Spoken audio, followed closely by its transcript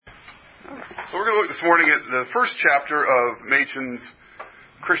So we're going to look this morning at the first chapter of Machen's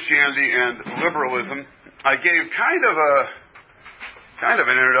Christianity and Liberalism. I gave kind of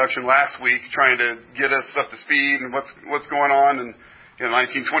an introduction last week, trying to get us up to speed and what's going on in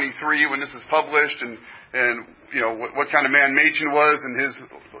 1923 when this is published, and you know what kind of man Machen was and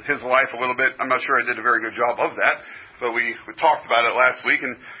his life a little bit. I'm not sure I did a very good job of that, but we talked about it last week,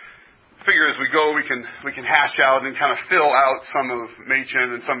 and figure as we go we can hash out and kind of fill out some of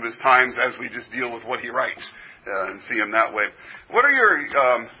Machen and some of his times as we just deal with what he writes and see him that way. What are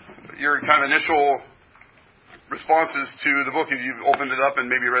your kind of initial responses to the book? If you've opened it up and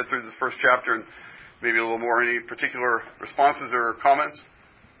maybe read through this first chapter and maybe a little more, any particular responses or comments?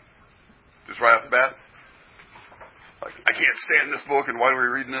 Just right off the bat? Like, I can't stand this book, and why are we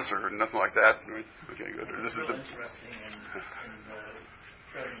reading this, or nothing like that? Okay, good. Or this is interesting in the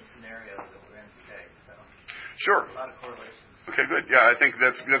present scenario that we're in today. So sure. A lot of correlations. Okay, good. Yeah, I think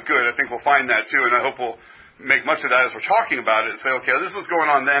that's good. I think we'll find that too, and I hope we'll make much of that as we're talking about it. Say, okay, this is what's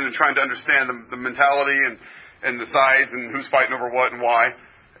going on then, and trying to understand the mentality and the sides and who's fighting over what and why,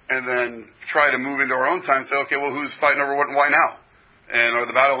 and then try to move into our own time and say, okay, well, who's fighting over what and why now? And are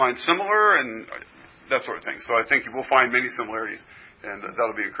the battle lines similar, and that sort of thing. So I think we'll find many similarities, and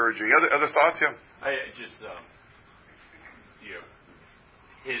that'll be encouraging. Other thoughts? Yeah. I just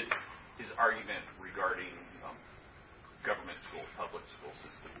his argument regarding government schools, public school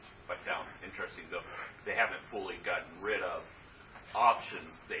systems, I found interesting. Though they haven't fully gotten rid of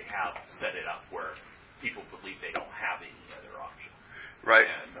options, they have set it up where people believe they don't have any other option, right?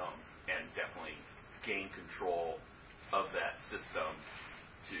 And definitely gain control of that system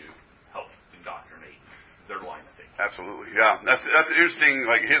to help indoctrinate their line of thinking. Absolutely, yeah. That's interesting.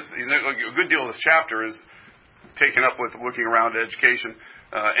 Like a good deal of this chapter is taken up with looking around at education.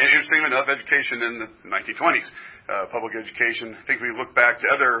 And interesting enough, education in the 1920s, public education. I think we look back to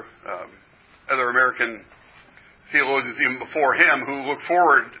other American theologians even before him who looked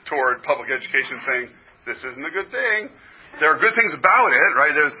forward toward public education, saying this isn't a good thing. There are good things about it,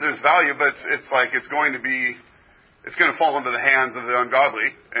 right? There's value, but it's like it's going to fall into the hands of the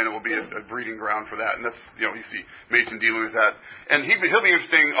ungodly, and it will be a breeding ground for that. And that's, you see Machen dealing with that. And he'll be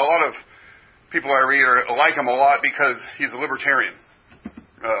interesting. A lot of people I read like him a lot because he's a libertarian.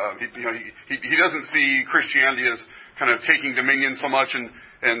 He doesn't see Christianity as kind of taking dominion so much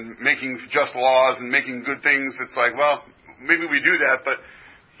and making just laws and making good things. It's like, well, maybe we do that, but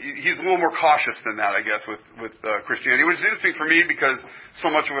he's a little more cautious than that, I guess, with Christianity, which is interesting for me because so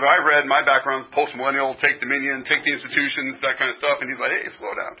much of what I read, my background is post-millennial, take dominion, take the institutions, that kind of stuff, and he's like, hey,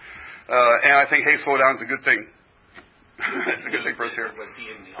 slow down. And I think, hey, slow down is a good thing. It's a good thing for us here. Was he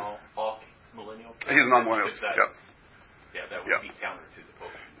in the all millennial? He's a non-millennial, yeah. Yeah, that would be counter to the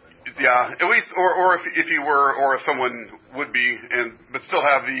post-millennial. Yeah, at least, or if you were, or if someone would be, but still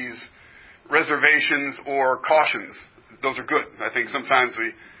have these reservations or cautions. Those are good. I think sometimes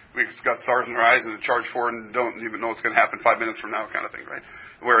we got stars in our eyes and charge forward and don't even know what's going to happen 5 minutes from now, kind of thing, right?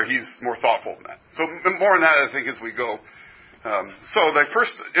 Where he's more thoughtful than that. So more on that, I think, as we go. So the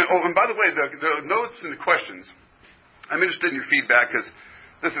first, and by the way, the notes and the questions, I'm interested in your feedback because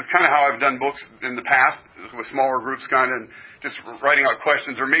this is kind of how I've done books in the past with smaller groups, kind of, and just writing out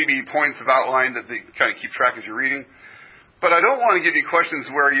questions or maybe points of outline that they kind of keep track as you're reading. But I don't want to give you questions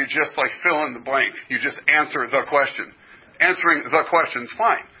where you just like fill in the blank. You just answer the question. Answering the question's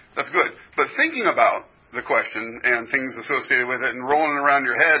fine. That's good. But thinking about the question and things associated with it and rolling it around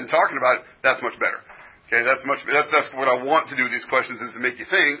your head and talking about it, that's much better. Okay, that's what I want to do with these questions is to make you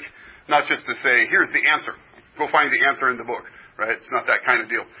think, not just to say, here's the answer. Go find the answer in the book. Right? It's not that kind of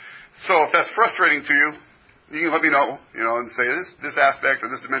deal. So if that's frustrating to you, you can let me know, and say this aspect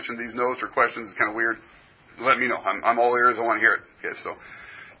or this dimension, these notes or questions is kind of weird. Let me know. I'm all ears. I want to hear it. Okay, so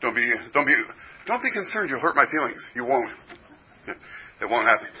don't be concerned. You'll hurt my feelings. You won't. It won't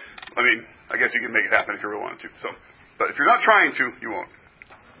happen. I mean, I guess you can make it happen if you really want to. So, but if you're not trying to, you won't.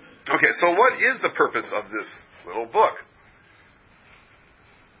 Okay, so what is the purpose of this little book?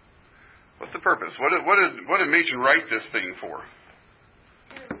 What's the purpose? What did Machen write this thing for?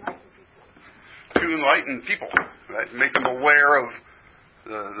 To enlighten people, right? Make them aware of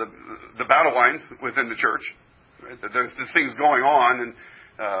the battle lines within the church. Right? That there's things going on,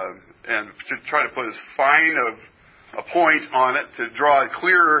 and to try to put as fine a point on it to draw it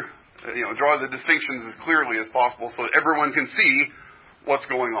clear, draw the distinctions as clearly as possible, so that everyone can see what's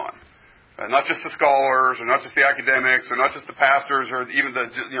going on. Not just the scholars, or not just the academics, or not just the pastors, or even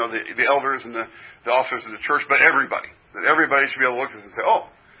the elders and the officers of the church, but everybody. That everybody should be able to look at this and say, "Oh,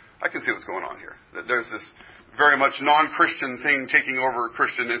 I can see what's going on here." That there's this very much non-Christian thing taking over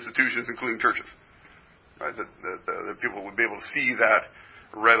Christian institutions, including churches. Right? That people would be able to see that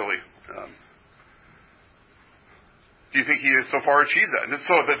readily. Do you think he has so far achieved that? And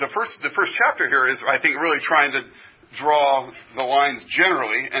so the first chapter here is, I think, really trying to draw the lines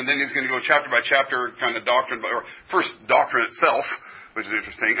generally, and then he's going to go chapter by chapter, kind of doctrine, or first doctrine itself, which is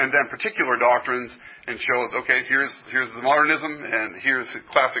interesting, and then particular doctrines, and shows, okay, here's the modernism, and here's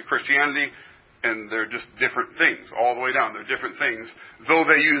classic Christianity, and they're just different things all the way down. They're different things, though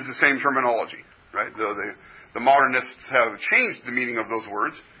they use the same terminology, right? Though the modernists have changed the meaning of those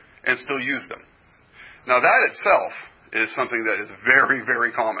words and still use them. Now that itself is something that is very,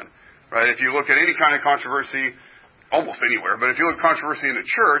 very common, right? If you look at any kind of controversy, almost anywhere, but if you look at controversy in the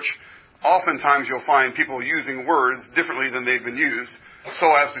church, oftentimes you'll find people using words differently than they've been used,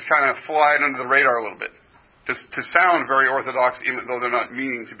 so as to kind of fly it under the radar a little bit, to sound very orthodox, even though they're not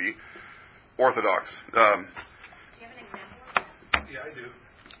meaning to be orthodox. Do you have an example? Yeah, I do.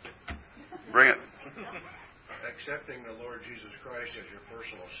 Bring it. Accepting the Lord Jesus Christ as your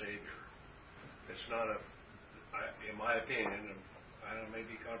personal Savior. It's not in my opinion, and I know it may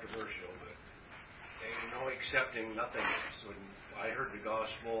be controversial, but no accepting nothing else. When I heard the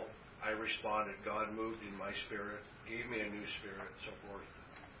gospel, I responded. God moved in my spirit, gave me a new spirit, so forth.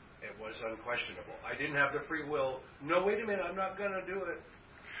 It was unquestionable. I didn't have the free will. No, wait a minute, I'm not going to do it.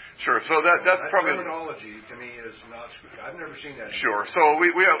 Sure. So that's probably terminology to me is not. I've never seen that. Sure. So we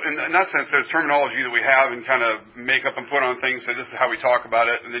have, in that sense, there's terminology that we have and kind of make up and put on things. Say this is how we talk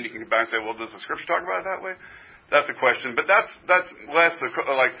about it, and then you can get back and say, well, does the Scripture talk about it that way? That's a question, but that's less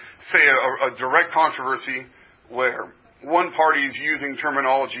like, say, a direct controversy where one party is using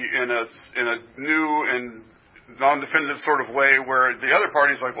terminology in a new and non-definitive sort of way, where the other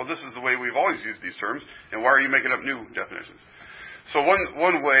party is like, well, this is the way we've always used these terms, and why are you making up new definitions? So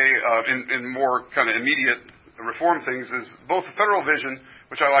one way in more kind of immediate reform things is both the Federal Vision,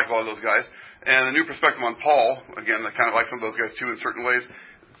 which I like a lot of those guys, and the New Perspective on Paul, again, I kind of like some of those guys too in certain ways,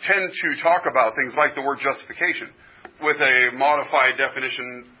 tend to talk about things like the word justification with a modified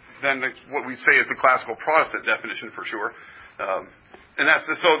definition than what we'd say is the classical Protestant definition for sure. And that's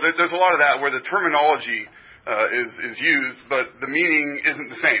so there's a lot of that where the terminology is used, but the meaning isn't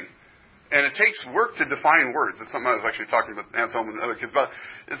the same. And it takes work to define words. It's something I was actually talking with Anselm and other kids about.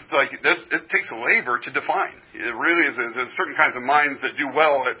 It's like it takes labor to define. It really is. There's certain kinds of minds that do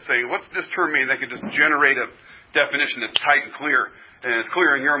well at saying, what's this term mean? They can just generate a definition that's tight and clear. And it's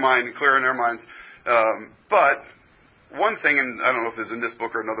clear in your mind and clear in their minds. But one thing, and I don't know if it's in this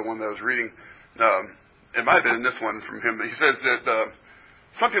book or another one that I was reading, it might have been in this one from him, but he says that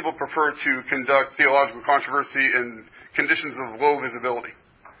some people prefer to conduct theological controversy in conditions of low visibility.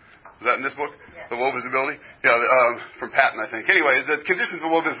 Is that in this book? Yes. The low visibility? Yeah, from Patton, I think. Anyway, the conditions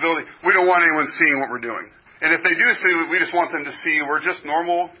of low visibility, we don't want anyone seeing what we're doing. And if they do see it, we just want them to see we're just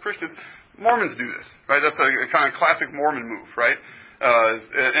normal Christians. Mormons do this, right? That's a kind of classic Mormon move, right?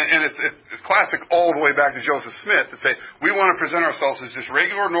 And it's classic all the way back to Joseph Smith to say, we want to present ourselves as just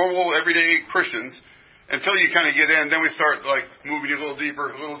regular, normal, everyday Christians until you kind of get in. Then we start like moving you a little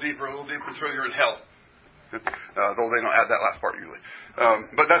deeper until you're in hell. Though they don't add that last part usually.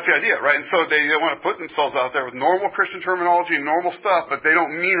 But that's the idea, right? And so they want to put themselves out there with normal Christian terminology and normal stuff, but they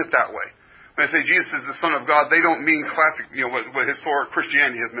don't mean it that way. When they say Jesus is the Son of God, they don't mean classic, what historic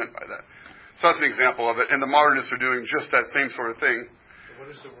Christianity has meant by that. So that's an example of it. And the modernists are doing just that same sort of thing. So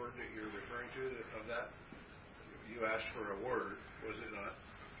what is the word that you're referring to of that? You asked for a word. Was it not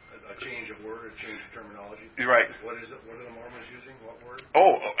a change of word, a change of terminology? Right. What is it? What are the Mormons using? What word?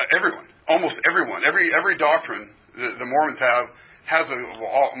 Oh, everyone. Almost everyone. Every doctrine the Mormons have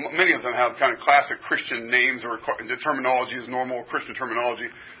many of them have kind of classic Christian names, or the terminology is normal Christian terminology,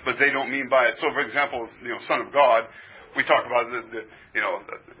 but they don't mean by it. So, for example, Son of God, we talk about the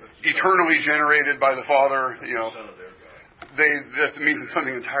eternally generated by the Father. Son of their God. That means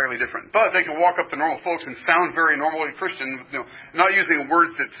something entirely different. But they can walk up to normal folks and sound very normally Christian, not using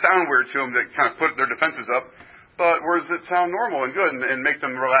words that sound weird to them that kind of put their defenses up, but words that sound normal and good and make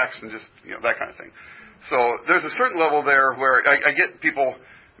them relax and just that kind of thing. So there's a certain level there where I get people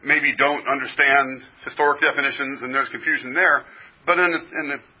maybe don't understand historic definitions and there's confusion there, but in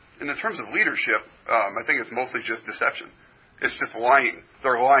the terms of leadership, I think it's mostly just deception. It's just lying.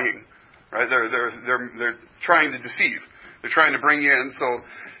 They're lying, right? They're trying to deceive. They're trying to bring you in, so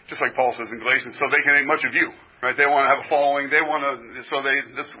just like Paul says in Galatians, so they can make much of you, right? They want to have a following. That's one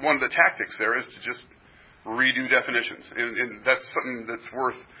of the tactics there is to just redo definitions, and that's something that's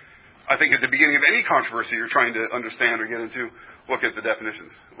worth. I think at the beginning of any controversy you're trying to understand or get into, look at the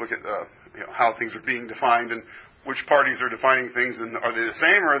definitions, look at how things are being defined and which parties are defining things, and are they the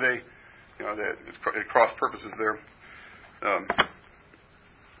same or are they, at cross purposes there.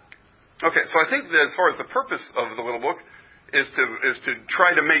 Okay, so I think that as far as the purpose of the little book is to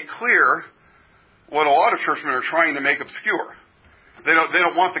try to make clear what a lot of churchmen are trying to make obscure. They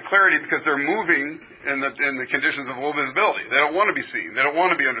don't want the clarity because they're moving in the conditions of low visibility. They don't want to be seen. They don't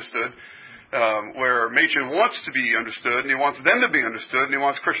want to be understood. Where Machen wants to be understood, and he wants them to be understood, and he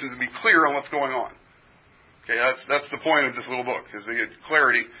wants Christians to be clear on what's going on. Okay, that's the point of this little book, is to get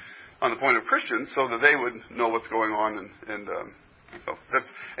clarity on the point of Christians so that they would know what's going on. And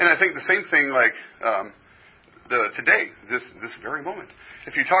I think the same thing like today, this very moment.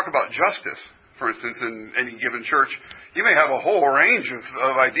 If you talk about justice, for instance, in any given church, you may have a whole range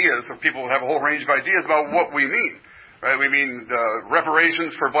of ideas, or people have a whole range of ideas about what we mean. Right? We mean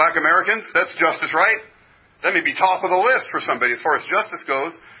reparations for black Americans. That's justice, right? That may be top of the list for somebody as far as justice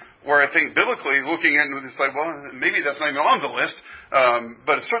goes, where I think biblically looking at it, it's like, well, maybe that's not even on the list,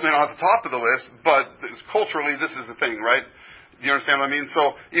 but it's certainly not at the top of the list, but culturally this is the thing, right? Do you understand what I mean?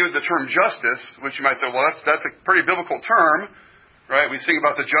 So even the term justice, which you might say, well, that's a pretty biblical term, right? We sing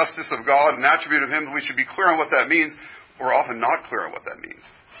about the justice of God, an attribute of Him, but we should be clear on what that means. We're often not clear on what that means.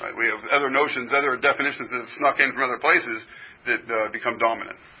 Right? We have other notions, other definitions that have snuck in from other places that become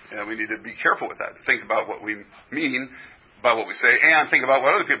dominant. And we need to be careful with that. Think about what we mean by what we say, and think about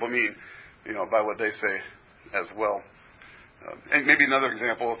what other people mean, by what they say as well. And maybe another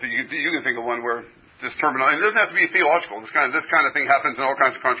example, if you can think of one where this terminology, it doesn't have to be theological. This kind of thing happens in all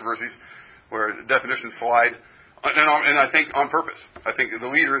kinds of controversies where definitions slide, and I think on purpose. I think the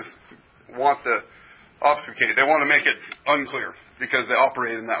leaders want to obfuscate. They want to make it unclear, because they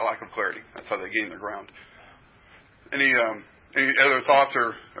operate in that lack of clarity. That's how they gain their ground. Any other thoughts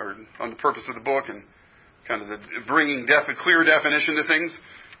or on the purpose of the book and kind of the bringing a clear definition to things?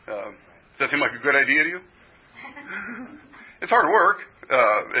 Does that seem like a good idea to you? It's hard work.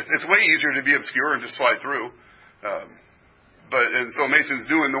 It's way easier to be obscure and just slide through. And so Machen's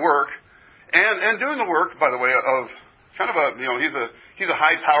doing the work, and doing the work, by the way, of kind of he's a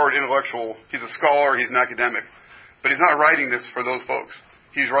high-powered intellectual. He's a scholar. He's an academic. But he's not writing this for those folks.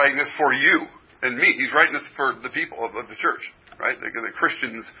 He's writing this for you and me. He's writing this for the people of the church, right? The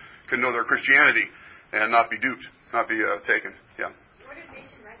Christians can know their Christianity and not be duped, not be taken. Yeah. Where did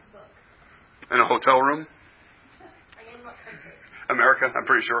Machen write the book? In a hotel room. In what country? America, I'm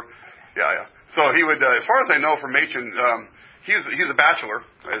pretty sure. Yeah. So he would, as far as I know from Machen, he's a bachelor.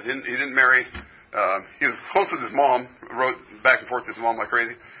 He didn't marry. He was close with his mom, wrote back and forth with his mom like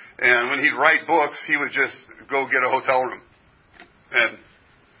crazy. And when he'd write books, he would just go get a hotel room and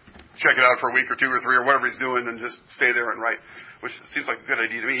check it out for a week or two or three or whatever he's doing, and just stay there and write, which seems like a good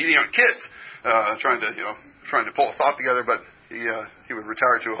idea to me. He had kids trying to pull a thought together, but he would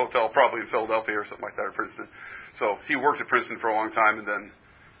retire to a hotel probably in Philadelphia or something like that, or Princeton. So he worked at Princeton for a long time, and then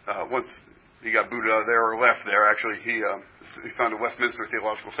once he got booted out of there or left there, actually he found a Westminster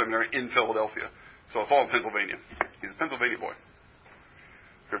Theological Seminary in Philadelphia. So it's all in Pennsylvania. He's a Pennsylvania boy.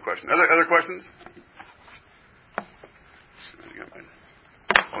 Good question. Other questions?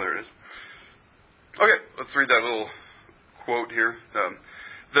 Oh, there it is. Okay, let's read that little quote here.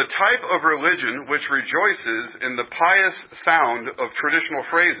 The type of religion which rejoices in the pious sound of traditional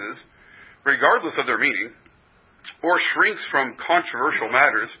phrases, regardless of their meaning, or shrinks from controversial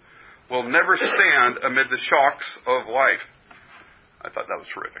matters, will never stand amid the shocks of life. I thought that was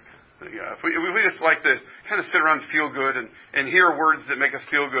terrific. Yeah, if we just like to kind of sit around and feel good and hear words that make us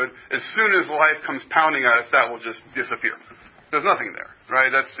feel good, as soon as life comes pounding at us, that will just disappear. There's nothing there, right?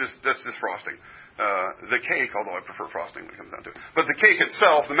 That's just frosting. The cake, although I prefer frosting when it comes down to it. But the cake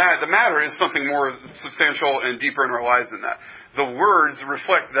itself, the matter is something more substantial and deeper in our lives than that. The words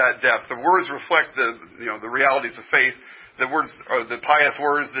reflect that depth. The words reflect the realities of faith. The words, the pious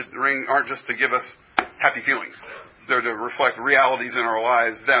words that ring, aren't just to give us happy feelings. They're to reflect realities in our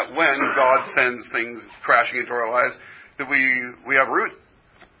lives, that when God sends things crashing into our lives, that we have root.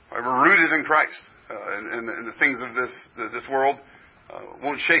 We're rooted in Christ. And the things of this world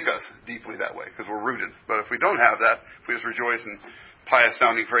won't shake us deeply that way, because we're rooted. But if we don't have that, if we just rejoice in pious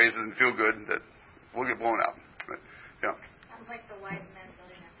sounding phrases and feel good, that we'll get blown out. But, yeah. Sounds like the wise men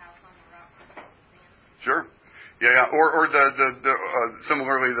building a house on the rock. Sure. Yeah. Or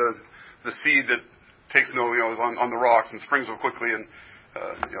similarly the seed that takes is on the rocks and springs so quickly, and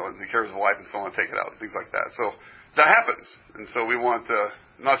the cares of life and so on take it out, and things like that. So that happens, and so we want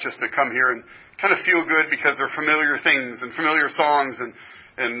not just to come here and kind of feel good because they're familiar things and familiar songs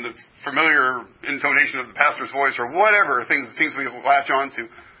and the familiar intonation of the pastor's voice or whatever things we latch on to.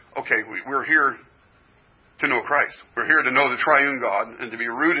 Okay, we're here to know Christ. We're here to know the triune God and to be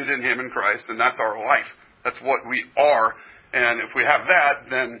rooted in Him in Christ, and that's our life. That's what we are. And if we have that,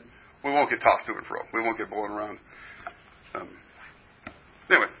 then we won't get tossed to and fro. We won't get blown around.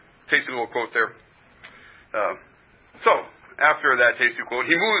 Anyway, tasty little quote there. So, after that tasty quote,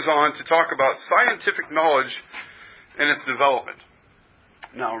 he moves on to talk about scientific knowledge and its development.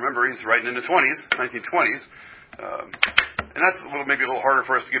 Now, remember, he's writing in the 1920s, and that's maybe a little harder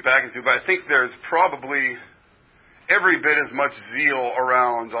for us to get back into, but I think there's probably every bit as much zeal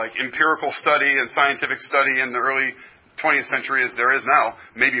around like empirical study and scientific study in the early 20th century as there is now,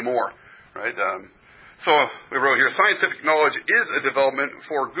 maybe more, right? So we wrote here, scientific knowledge is a development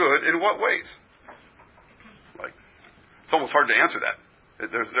for good in what ways? Like, it's almost hard to answer that.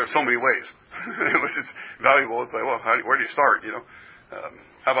 There's so many ways, which is valuable. It's like, well, where do you start, you know?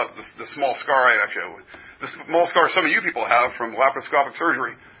 How about the small scar the small scar some of you people have from laparoscopic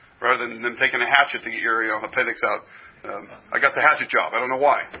surgery, rather than taking a hatchet to get your appendix out. I got the hatchet job. I don't know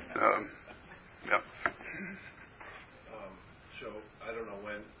why. Yeah. So I don't know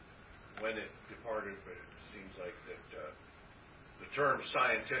when it departed, but it seems like that the term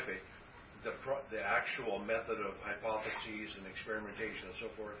scientific, the actual method of hypotheses and experimentation and so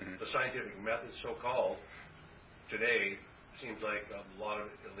forth, the scientific method, so-called, today seems like a lot of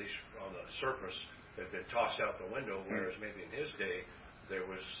it, at least on the surface, had been tossed out the window. Whereas maybe in his day, there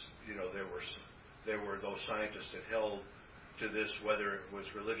were those scientists that held to this, whether it was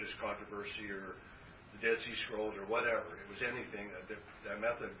religious controversy or the Dead Sea Scrolls or whatever. It was anything. That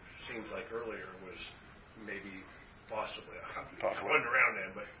method seems like earlier was maybe possibly. I wasn't around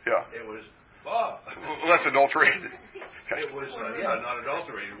then, but it was less adulterated. It was not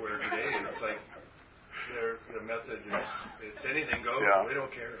adulterated. Where today it's like the method is it's anything goes. Yeah. We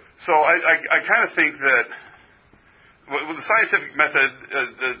don't care. So I kind of think that with the scientific method,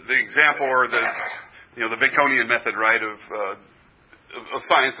 the example or the Baconian method, right, of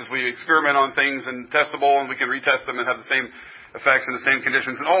science is we experiment on things and testable, and we can retest them and have the same effects in the same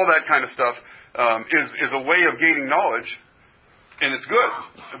conditions, and all that kind of stuff is a way of gaining knowledge, and it's good.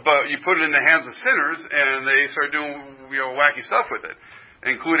 But you put it in the hands of sinners, and they start doing wacky stuff with it,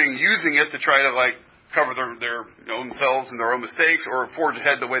 including using it to try to cover their own selves and their own mistakes, or forge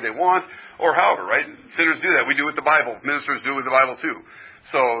ahead the way they want, or however, right? Sinners do that. We do with the Bible. Ministers do with the Bible too.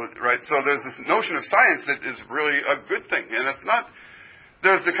 So there's this notion of science that is really a good thing, and it's not.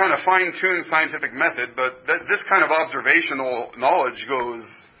 There's the kind of fine-tuned scientific method, but this kind of observational knowledge goes,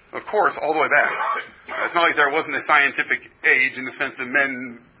 of course, all the way back. It's not like there wasn't a scientific age in the sense that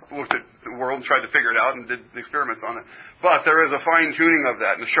men looked at the world and tried to figure it out and did experiments on it. But there is a fine-tuning of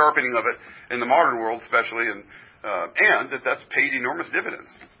that and a sharpening of it in the modern world especially, and that's paid enormous dividends.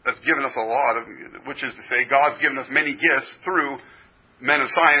 That's given us a lot of, which is to say, God's given us many gifts through men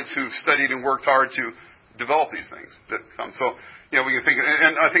of science who've studied and worked hard to develop these things that come. So, we can think,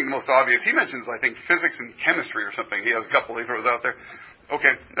 and I think the most obvious, he mentions, I think, physics and chemistry or something. He has a couple he throws out there.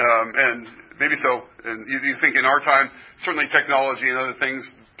 Okay, and maybe so. And you think in our time, certainly technology and other things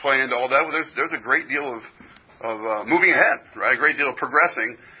play into all that. Well, there's a great deal of moving ahead, right? A great deal of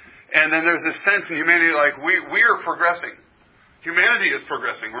progressing. And then there's this sense in humanity like we are progressing. Humanity is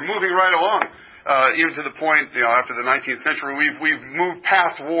progressing. We're moving right along. Even to the point, after the 19th century, we've moved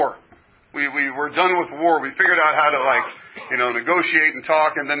past war. We're done with war. We figured out how to negotiate and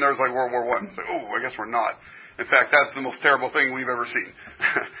talk, and then there's World War I. It's I guess we're not. In fact, that's the most terrible thing we've ever seen.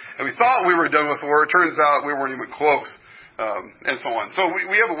 And we thought we were done with war. It turns out we weren't even close. And so on. So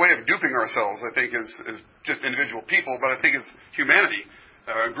we have a way of duping ourselves, I think, as just individual people, but I think as humanity,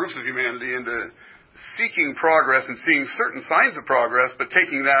 groups of humanity, into seeking progress and seeing certain signs of progress, but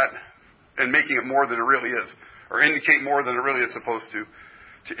taking that and making it more than it really is, or indicate more than it really is supposed to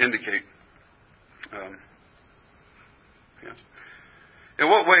indicate. Yes. In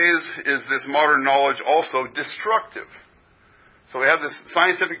what ways is this modern knowledge also destructive? So we have this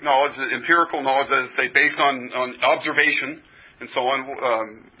scientific knowledge, empirical knowledge, that is, say, based on observation and so on.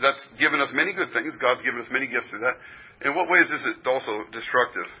 That's given us many good things. God's given us many gifts through that. In what ways is it also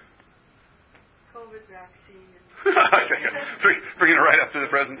destructive? COVID vaccine. Bringing it right up to the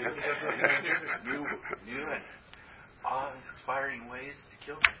present. New and awe-inspiring ways to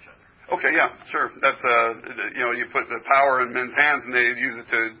kill each other. Okay, yeah, sure. That's you put the power in men's hands and they use it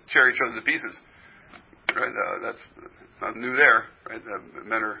to tear each other to pieces. Right? It's not new there, right?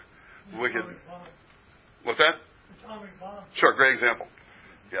 Men are wicked. What's that? Atomic bomb. Sure, great example.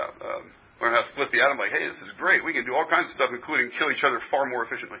 Yeah, learn how to split the atom. Like, hey, this is great. We can do all kinds of stuff, including kill each other far more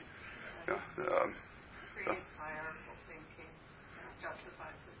efficiently. Yeah. Creates hierarchical thinking,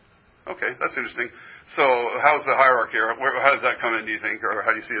 justifies it. Okay, that's interesting. So, how's the hierarchy? How does that come in? Do you think, or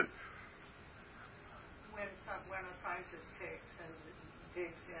how do you see it? When a scientist takes and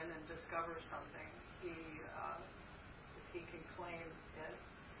digs in and discovers something, if he can claim it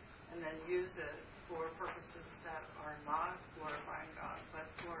and then use it for purposes that are not glorifying God but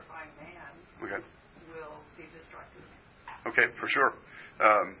glorifying man, Okay. will be destructive. Okay, for sure.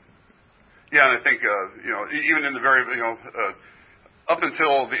 Yeah, and I think, even in the very, up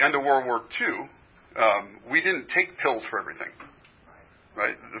until the end of World War II, we didn't take pills for everything.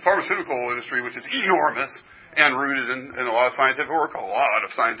 Right? The pharmaceutical industry, which is enormous and rooted in a lot of scientific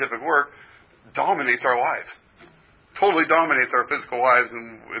work, dominates our lives. Totally dominates our physical lives,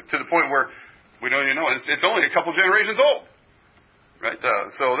 and to the point where we don't even know it's only a couple generations old. Right?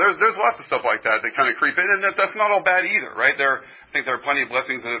 So there's lots of stuff like that kind of creep in, and that's not all bad either, right? I think there are plenty of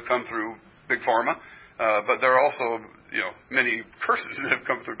blessings that have come through Big Pharma, but there are also, many curses that have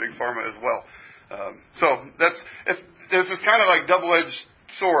come through Big Pharma as well. So there's this kind of like double-edged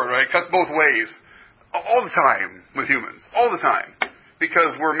sword, right? Cuts both ways, all the time with humans, all the time,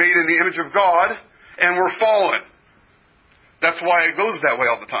 because we're made in the image of God and we're fallen. That's why it goes that way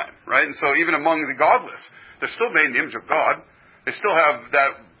all the time, right? And so even among the godless, they're still made in the image of God. They still have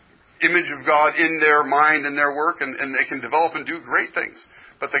that image of God in their mind and their work, and they can develop and do great things.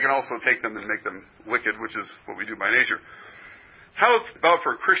 But they can also take them and make them wicked, which is what we do by nature. How about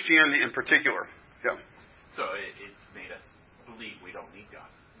for Christianity in particular? Yeah. So it's made us believe we don't need God,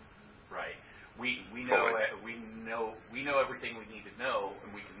 right? We know we know everything we need to know,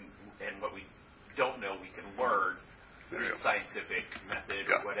 and what we don't know we can learn through scientific method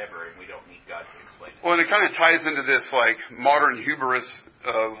or whatever, and we don't need God to explain it. Well, and it kind of ties into this like modern hubris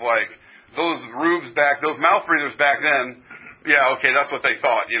of like those rubes those mouth breathers back then. Yeah, okay, that's what they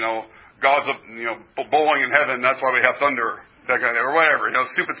thought. God's bowling in heaven. That's why we have thunder, that kind of, or whatever.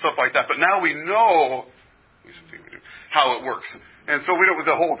 Stupid stuff like that. But now we know how it works, and so we don't.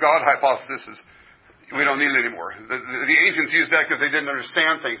 The whole God hypothesis is we don't need it anymore. The ancients used that because they didn't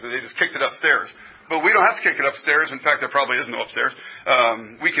understand things, and they just kicked it upstairs. But we don't have to kick it upstairs. In fact, there probably is no upstairs.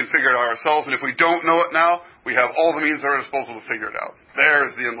 We can figure it out ourselves, and if we don't know it now, we have all the means at our disposal to figure it out.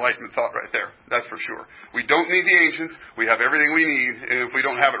 There's the Enlightenment thought right there. That's for sure. We don't need the ancients. We have everything we need, and if we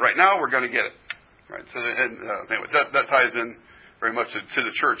don't have it right now, we're going to get it. Right. So, anyway, that ties in very much to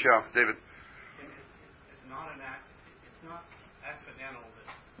the church. Yeah, David. It's not It's not accidental that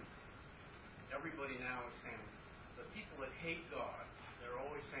everybody now is saying the people that hate God, they're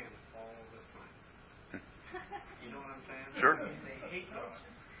always saying follow the science. You know what I'm saying? Sure. They hate God,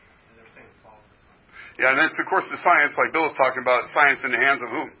 and they're saying follow the science. Yeah, and it's, of course, the science, like Bill was talking about, science in the hands of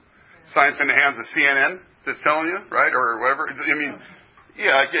whom? Science in the hands of CNN that's telling you, right? Or whatever. I mean,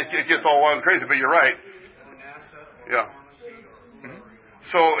 yeah, it gets all wild and crazy, but you're right. Or NASA, or yeah. pharmacy, or whoever you want.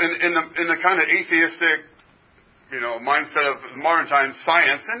 So in the kind of atheistic, mindset of modern times,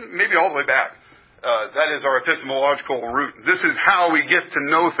 science, and maybe all the way back, that is our epistemological root. This is how we get to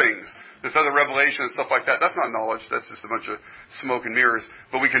know things. This other revelation and stuff like that, that's not knowledge. That's just a bunch of smoke and mirrors.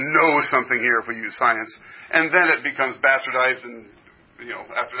 But we can know something here if we use science. And then it becomes bastardized and,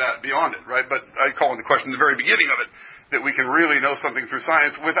 after that, beyond it, right? But I call into question the very beginning of it, that we can really know something through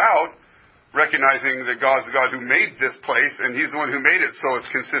science without recognizing that God's the God who made this place, and He's the one who made it, so it's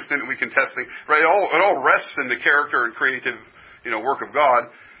consistent and we can test things. Right? It all rests in the character and creative, work of God.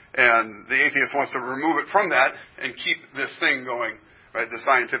 And the atheist wants to remove it from that and keep this thing going. Right, the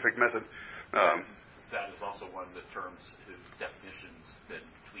scientific method. That is also one of the terms whose definition's been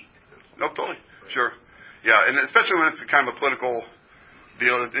tweaked. No, totally. Sure. Yeah, and especially when it's kind of a political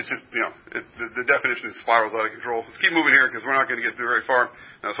deal, it's just, the definition spirals out of control. Let's keep moving here because we're not going to get very far.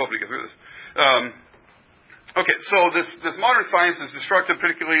 I was hoping to get through this. Okay, so this modern science is destructive,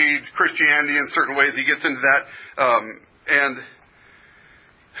 particularly Christianity in certain ways. He gets into that. And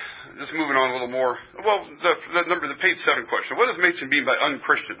just moving on a little more. Well, the page 7 question. What does Machen mean by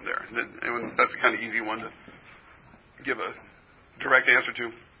unchristian there? That's a kind of easy one to give a direct answer to.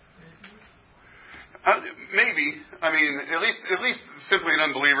 Maybe. I mean, at least simply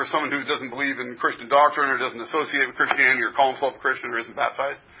an unbeliever, someone who doesn't believe in Christian doctrine or doesn't associate with Christianity or call himself a Christian or isn't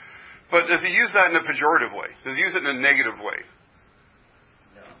baptized. But does he use that in a pejorative way? Does he use it in a negative way?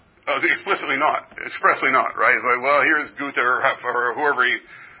 No. Explicitly not. Expressly not, right? It's like, well, here's Goethe or whoever he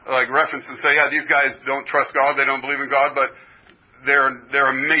reference and say, yeah, these guys don't trust God, they don't believe in God, but they're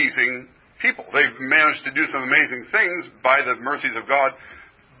amazing people. They've managed to do some amazing things by the mercies of God.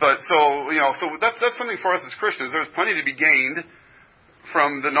 But so that's something for us as Christians. There's plenty to be gained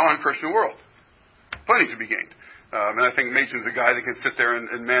from the non-Christian world. Plenty to be gained. And I think Machen's a guy that can sit there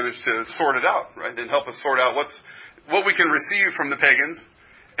and manage to sort it out, right? And help us sort out what we can receive from the pagans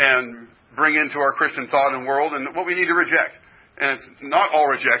and bring into our Christian thought and world, and what we need to reject. And it's not all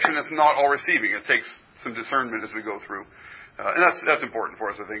rejection, it's not all receiving. It takes some discernment as we go through. And that's important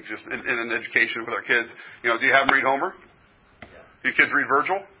for us, I think, just in an education with our kids. Do you have them read Homer? Yeah. Your kids read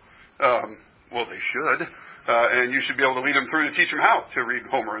Virgil? Well, they should. And you should be able to lead them through to teach them how to read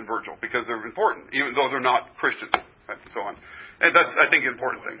Homer and Virgil, because they're important, even though they're not Christian. right, and so on. And that's, I think, an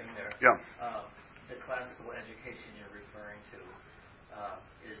important thing. Yeah. The classical education you're referring to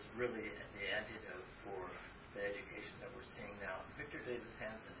is really the antidote for the education that we're seeing now. Victor Davis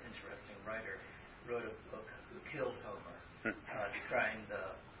Hanson, interesting writer, wrote a book, Who Killed Homer, decrying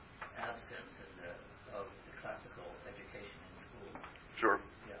the absence of the classical education in schools. Sure.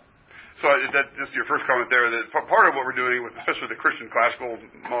 Yeah. So that just your first comment there, that part of what we're doing, with especially the Christian classical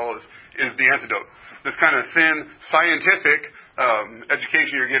model, is the antidote. This kind of thin, scientific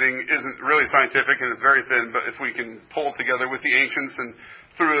education you're getting isn't really scientific, and it's very thin, but if we can pull it together with the ancients and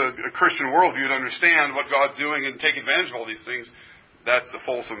through a Christian worldview to understand what God's doing and take advantage of all these things, that's a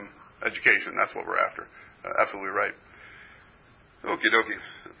fulsome education. That's what we're after. Absolutely right. Okie dokie.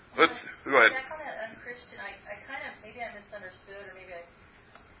 Let's go ahead. That comment on Christian, I kind of, maybe I misunderstood, or maybe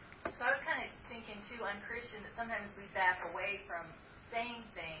so I was kind of thinking too, on Christian, that sometimes we back away from saying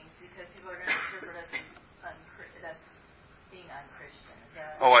things because people are going to interpret us as being unchristian.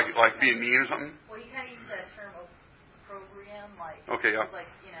 Like being mean or something? Well, you kind of use that term opprobrium, like, okay, yeah. like,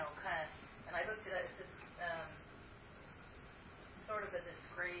 kind of, and I looked at it, it's sort of a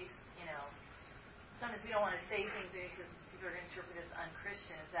disgrace, sometimes we don't want to say things because people are going to interpret as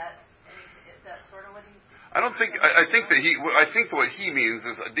unchristian. Is that sort of what he's... I don't think. I think what he means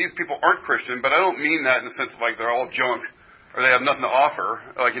is these people aren't Christian, but I don't mean that in the sense of like they're all junk or they have nothing to offer,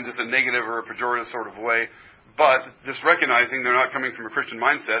 like in just a negative or a pejorative sort of way. But just recognizing they're not coming from a Christian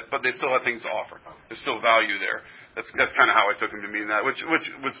mindset, but they still have things to offer. There's still value there. That's kind of how I took him to mean that, which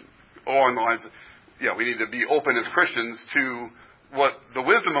was along the lines of, we need to be open as Christians to what the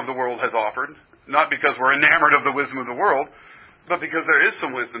wisdom of the world has offered, not because we're enamored of the wisdom of the world, but because there is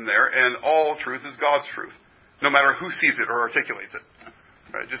some wisdom there, and all truth is God's truth, no matter who sees it or articulates it.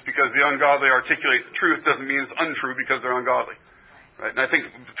 Right? Just because the ungodly articulate truth doesn't mean it's untrue because they're ungodly. Right? And I think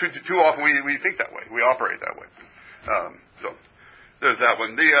too often we think that way. We operate that way. So there's that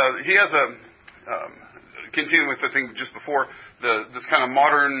one. He has continuing with the thing just before, this kind of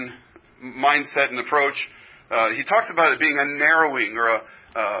modern mindset and approach. He talks about it being a narrowing or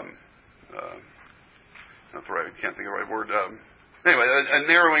not the right, I can't think of the right word. Anyway, a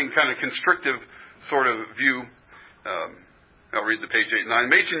narrowing kind of constrictive sort of view. I'll read the page 8 and 9.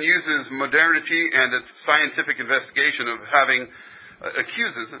 Machen uses modernity and its scientific investigation of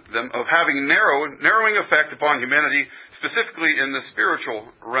accuses them of having narrowing effect upon humanity, specifically in the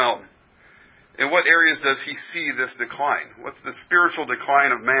spiritual realm. In what areas does he see this decline? What's the spiritual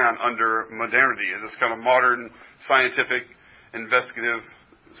decline of man under modernity? Is this kind of modern, scientific, investigative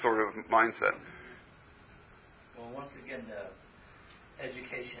sort of mindset? Well, once again, the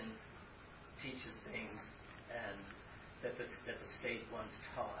education teaches things and that the state once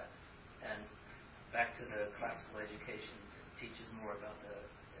taught. And back to the classical education, it teaches more about the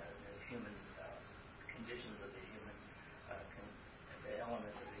human conditions of the human, the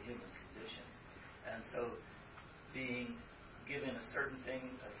elements of the human condition. And so being given a certain thing,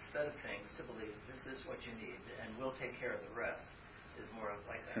 a set of things to believe this is what you need and we'll take care of the rest is more of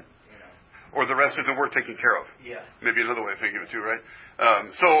like that, Or the rest isn't worth taking care of. Yeah. Maybe another way of thinking of it too, right?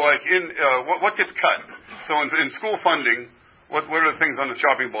 So like what gets cut? So in school funding, what are the things on the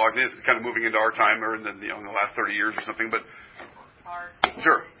chopping block? It's kind of moving into our time or in the last 30 years or something, but Art.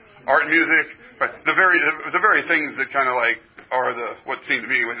 Sure. Art and music. Right. The very things that kind of like are what seem to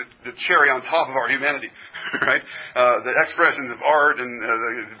me the cherry on top of our humanity, right? The expressions of art and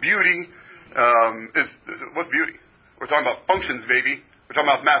the beauty what's beauty? We're talking about functions, baby. We're talking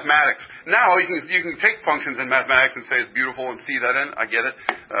about mathematics. Now you can take functions in mathematics and say it's beautiful and see that in. I get it.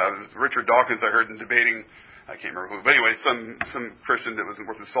 Richard Dawkins, I heard in debating, I can't remember who, but anyway, some Christian that wasn't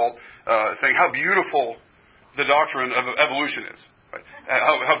worth his salt, saying how beautiful the doctrine of evolution is. Right?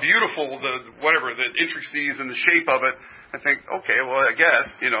 How beautiful the intricacies and the shape of it. I think, okay, well, I guess,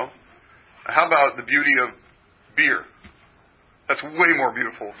 how about the beauty of beer? That's way more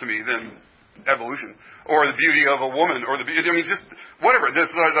beautiful to me than evolution, or the beauty of a woman, or just whatever.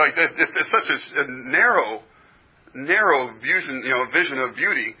 It's such a narrow vision of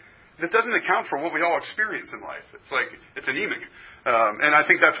beauty that doesn't account for what we all experience in life. It's like it's anemic, and I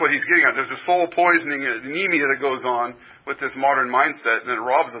think that's what he's getting at. There's a soul poisoning anemia that goes on with this modern mindset, and it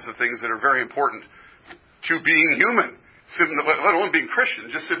robs us of things that are very important to being human, let alone being Christian,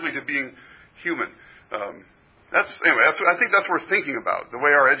 just simply to being human. I think that's worth thinking about, the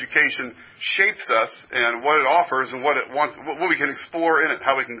way our education shapes us and what it offers and what it wants, what we can explore in it,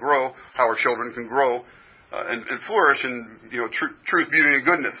 how we can grow, how our children can grow and flourish in truth, beauty, and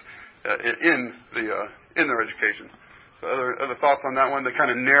goodness in their education. So other thoughts on that one, the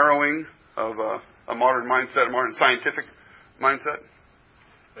kind of narrowing of a modern mindset, a modern scientific mindset?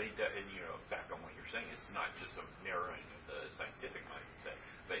 But back on what you're saying, it's not just a narrowing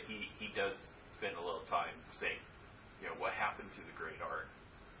he does spend a little time saying, what happened to the great art?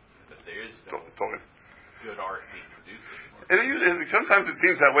 That there is no good art being produced anymore. And sometimes it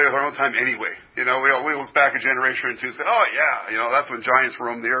seems that way with our own time anyway. We look back a generation or two and say, oh yeah, that's when giants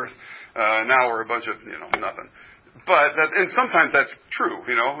roamed the earth. Now we're a bunch of, nothing. And sometimes that's true,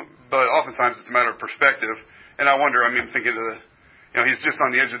 but oftentimes it's a matter of perspective. And I wonder, thinking of he's just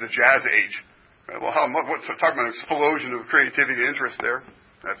on the edge of the jazz age. Right? Well, what's talking about an explosion of creativity and interest there?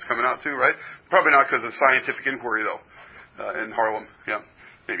 That's coming out too, right? Probably not because of scientific inquiry, though, in Harlem. Yeah,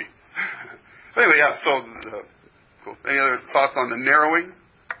 maybe. Anyway, yeah, so, cool. Any other thoughts on the narrowing?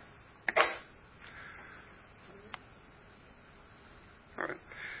 All right.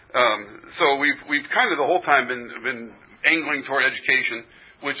 So we've kind of the whole time been angling toward education,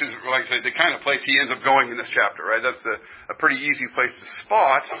 which is, like I said, the kind of place he ends up going in this chapter, right? That's a pretty easy place to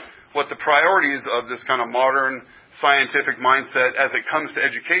spot what the priorities of this kind of modern scientific mindset as it comes to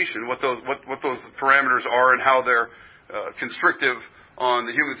education, what those parameters are and how they're constrictive on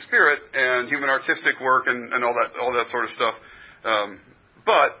the human spirit and human artistic work and all that sort of stuff.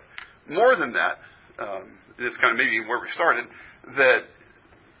 But more than that, this kind of maybe where we started, that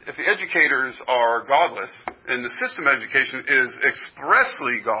if the educators are godless and the system of education is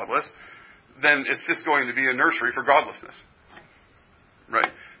expressly godless, then it's just going to be a nursery for godlessness, right?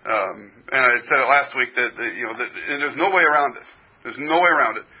 And I said it last week that and there's no way around this. There's no way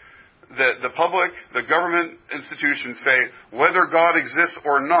around it. That the public, the government institutions say whether God exists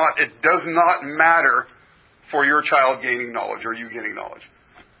or not, it does not matter for your child gaining knowledge or you getting knowledge.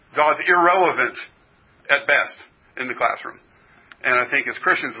 God's irrelevant at best in the classroom. And I think as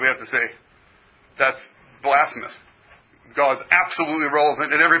Christians we have to say that's blasphemous. God's absolutely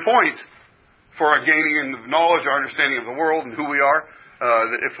relevant at every point for our gaining in knowledge, our understanding of the world and who we are.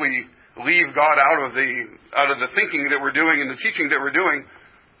 That if we leave God out of the thinking that we're doing and the teaching that we're doing,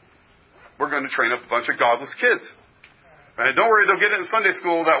 we're going to train up a bunch of godless kids. Right? Don't worry, they'll get it in Sunday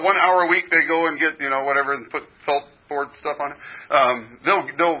school. That 1 hour a week they go and get whatever and put felt board stuff on it.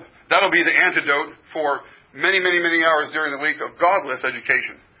 That'll be the antidote for many hours during the week of godless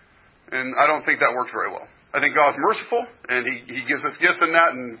education. And I don't think that works very well. I think God's merciful and He gives us gifts in that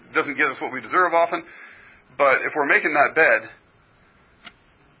and doesn't give us what we deserve often. But if we're making that bed,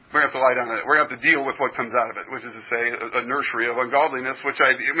 we're going to have to lie down on it. We're going to have to deal with what comes out of it, which is to say a nursery of ungodliness, which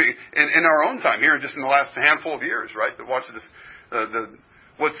in our own time here, just in the last handful of years, right, that watch this,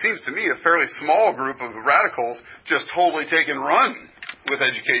 what seems to me a fairly small group of radicals just totally take and run with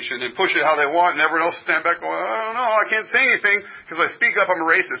education and push it how they want, and everyone else stand back going, I don't know, I can't say anything because if I speak up, I'm a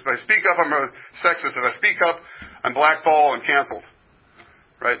racist. If I speak up, I'm a sexist. If I speak up, I'm blackballed and canceled.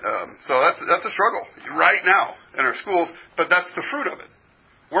 Right? So that's a struggle right now in our schools, but that's the fruit of it.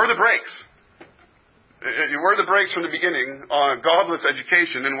 Where are the breaks? Where are the breaks from the beginning on godless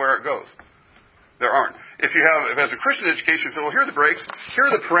education and where it goes? There aren't. If as a Christian education, so here are the breaks. Here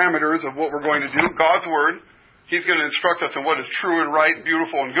are the parameters of what we're going to do. God's Word. He's going to instruct us in what is true and right,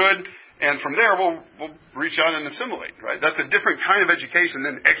 beautiful and good. And from there, we'll reach out and assimilate. Right? That's a different kind of education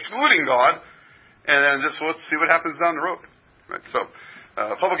than excluding God. And then let's see what happens down the road. Right? So,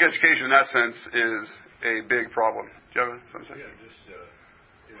 public education in that sense is a big problem. Do you have something to say?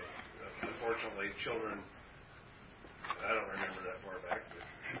 Yeah, unfortunately, children, I don't remember that far back, but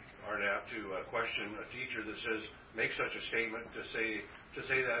aren't apt to question a teacher that says, make such a statement to say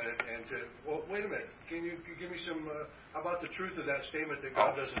that and to, well, wait a minute, can you give me some, about the truth of that statement that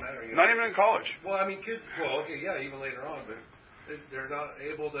God doesn't matter? Not even in college. Well, kids, even later on, but they're not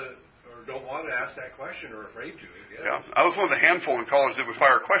able to, or don't want to ask that question or afraid to. Yeah, I was one of the handful in college that would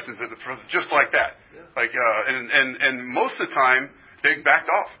fire questions just like that. Yeah. Like, and most of the time, they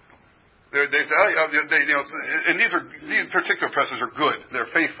backed off. They say, and these particular professors are good.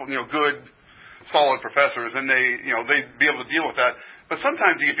 They're faithful, good, solid professors, and they'd be able to deal with that. But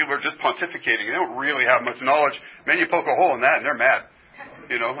sometimes you get people who are just pontificating. They don't really have much knowledge. Man, you poke a hole in that, and they're mad.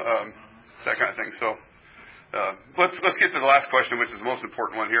 That kind of thing. So, let's get to the last question, which is the most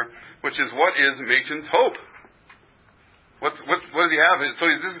important one here, which is what is Machen's hope? What does he have?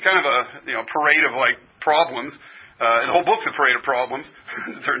 So this is kind of a parade of problems. And the whole book's a parade of problems,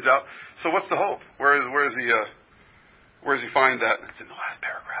 it turns out. So what's the hope? Where does he find that? It's in the last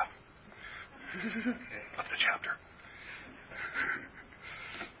paragraph of the chapter.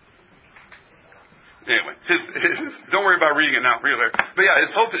 Anyway, don't worry about reading it now, really. But yeah,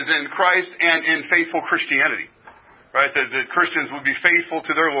 his hope is in Christ and in faithful Christianity. Right? That Christians would be faithful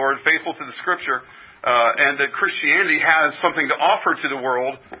to their Lord, faithful to the Scripture, and that Christianity has something to offer to the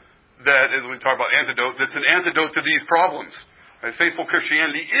world that, as we talk about antidote, that's an antidote to these problems. Right? Faithful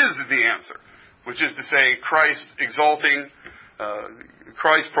Christianity is the answer, which is to say Christ exalting,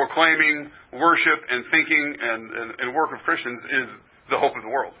 Christ proclaiming worship and thinking and work of Christians is the hope of the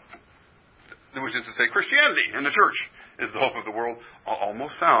world. Which is to say, Christianity and the church is the hope of the world.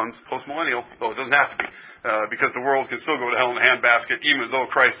 Almost sounds post-millennial, though it doesn't have to be, because the world can still go to hell in a handbasket, even though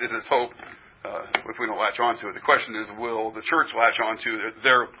Christ is its hope, if we don't latch onto it. The question is, will the church latch onto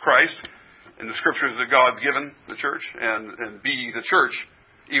their Christ and the scriptures that God's given the church, and be the church,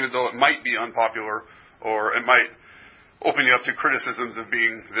 even though it might be unpopular, or it might open you up to criticisms of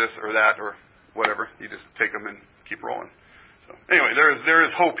being this or that or whatever. You just take them and keep rolling. Anyway, there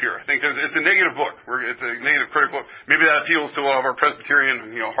is hope here. I think it's a negative book. It's a negative critical book. Maybe that appeals to a lot of our Presbyterian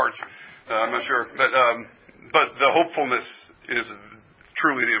hearts. I'm not sure, but the hopefulness is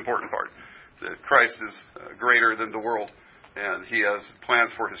truly the important part. That Christ is greater than the world, and He has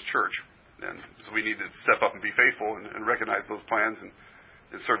plans for His church, and so we need to step up and be faithful and recognize those plans and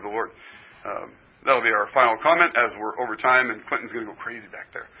serve the Lord. That'll be our final comment as we're over time, and Clinton's going to go crazy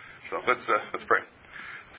back there. So let's pray.